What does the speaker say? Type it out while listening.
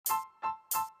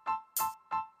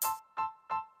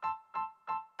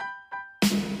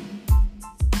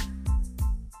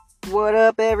What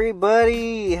up,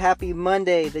 everybody? Happy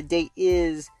Monday. The date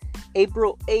is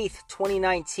April 8th,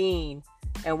 2019.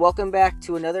 And welcome back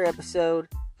to another episode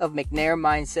of McNair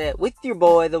Mindset with your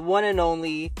boy, the one and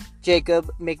only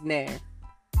Jacob McNair.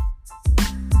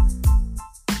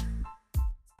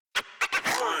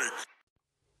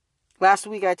 Last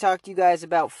week I talked to you guys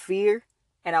about fear,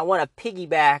 and I want to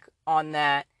piggyback on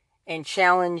that and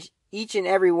challenge each and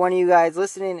every one of you guys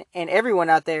listening and everyone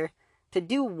out there to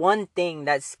do one thing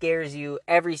that scares you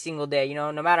every single day.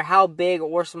 No matter how big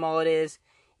or small it is,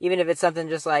 even if it's something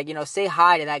just like, say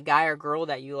hi to that guy or girl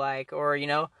that you like, or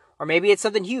maybe it's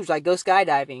something huge like go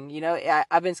skydiving.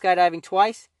 I've been skydiving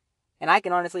twice, and I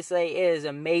can honestly say it is an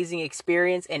amazing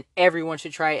experience, and everyone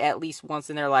should try it at least once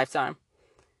in their lifetime.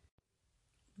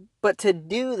 But to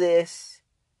do this,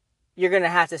 you're going to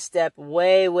have to step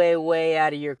way, way, way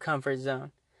out of your comfort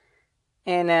zone.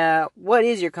 And what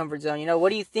is your comfort zone? What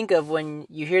do you think of when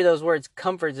you hear those words,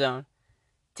 comfort zone?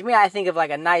 To me, I think of like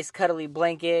a nice cuddly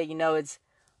blanket. It's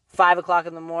 5 o'clock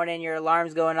in the morning, your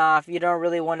alarm's going off. You don't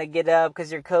really want to get up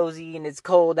because you're cozy and it's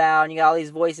cold out and you got all these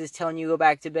voices telling you to go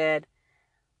back to bed.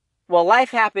 Well,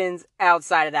 life happens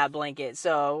outside of that blanket.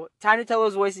 So time to tell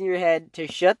those voices in your head to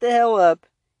shut the hell up,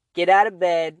 get out of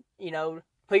bed,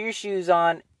 put your shoes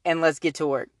on, and let's get to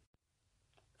work.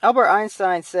 Albert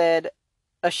Einstein said,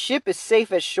 "A ship is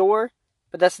safe at shore,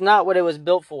 but that's not what it was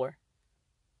built for."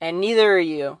 And neither are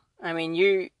you. I mean,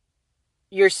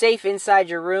 you're safe inside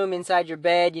your room, inside your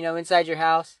bed, inside your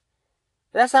house.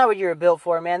 But that's not what you were built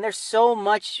for, man. There's so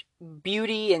much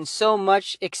beauty and so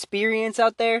much experience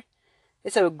out there.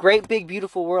 It's a great, big,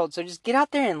 beautiful world. So just get out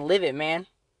there and live it, man.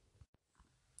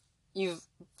 You've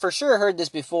for sure heard this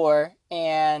before,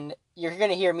 and you're going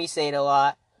to hear me say it a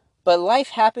lot. But life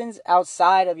happens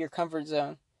outside of your comfort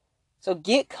zone. So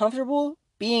get comfortable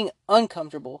being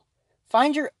uncomfortable.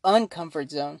 Find your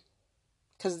uncomfort zone.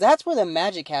 Because that's where the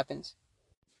magic happens.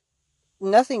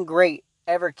 Nothing great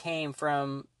ever came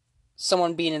from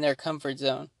someone being in their comfort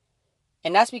zone.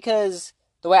 And that's because,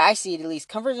 the way I see it at least,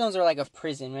 comfort zones are like a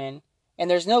prison, man. And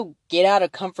there's no get out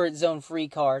of comfort zone free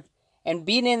card. And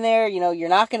being in there, you're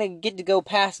not going to get to go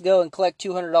past go and collect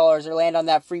 $200 or land on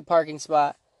that free parking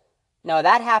spot. No,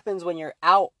 that happens when you're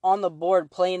out on the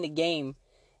board playing the game.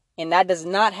 And that does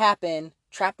not happen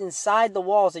trapped inside the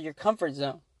walls of your comfort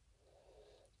zone.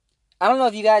 I don't know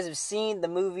if you guys have seen the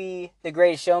movie The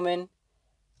Greatest Showman.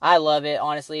 I love it,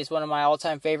 honestly. It's one of my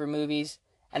all-time favorite movies.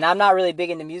 And I'm not really big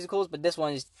into musicals, but this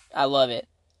one I love it.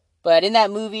 But in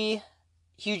that movie,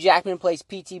 Hugh Jackman plays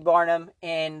P.T. Barnum,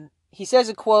 and he says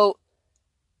a quote,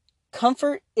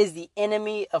 "Comfort is the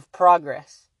enemy of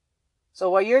progress." So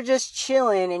while you're just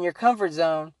chilling in your comfort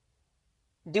zone,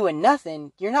 doing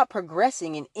nothing, you're not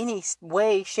progressing in any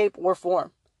way, shape, or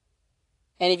form.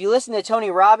 And if you listen to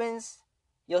Tony Robbins,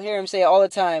 you'll hear him say all the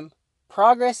time,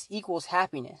 progress equals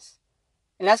happiness.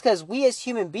 And that's because we as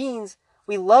human beings,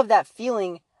 we love that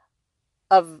feeling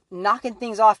of knocking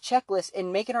things off checklists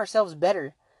and making ourselves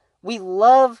better. We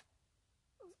love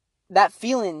that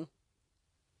feeling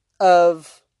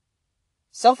of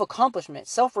self-accomplishment,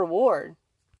 self-reward.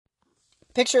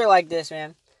 Picture it like this,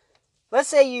 man. Let's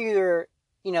say you're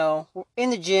in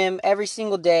the gym every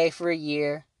single day for a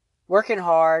year, working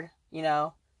hard,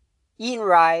 eating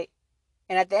right,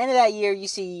 and at the end of that year, you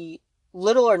see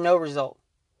little or no result.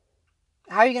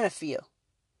 How are you going to feel?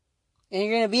 And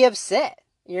you're going to be upset.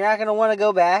 You're not going to want to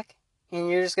go back, and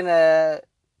you're just going to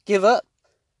give up.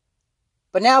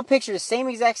 But now picture the same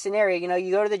exact scenario.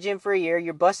 You go to the gym for a year,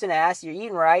 you're busting ass, you're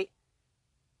eating right,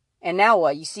 and now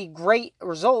what? You see great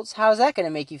results. How's that going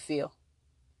to make you feel?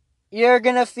 You're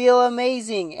going to feel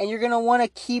amazing, and you're going to want to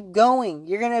keep going.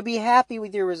 You're going to be happy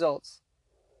with your results.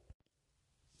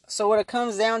 So what it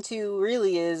comes down to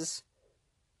really is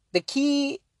the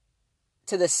key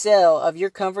to the cell of your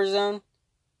comfort zone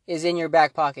is in your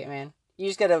back pocket, man. You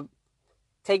just got to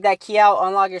take that key out,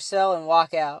 unlock your cell, and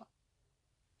walk out.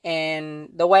 And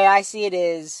the way I see it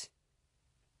is,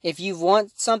 if you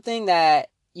want something that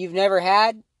you've never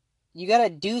had, you got to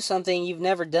do something you've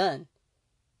never done.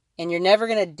 And you're never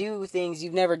going to do things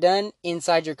you've never done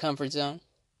inside your comfort zone.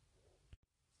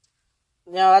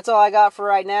 That's all I got for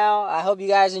right now. I hope you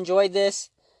guys enjoyed this.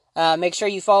 Make sure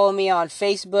you follow me on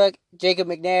Facebook, Jacob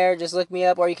McNair. Just look me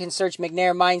up, or you can search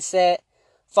McNair Mindset.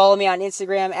 Follow me on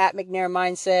Instagram, @McNair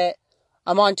Mindset.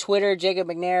 I'm on Twitter, Jacob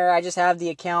McNair. I just have the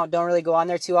account. Don't really go on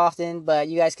there too often, but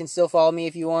you guys can still follow me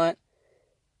if you want.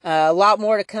 A lot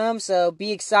more to come, so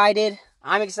be excited.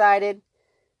 I'm excited.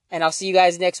 And I'll see you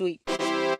guys next week.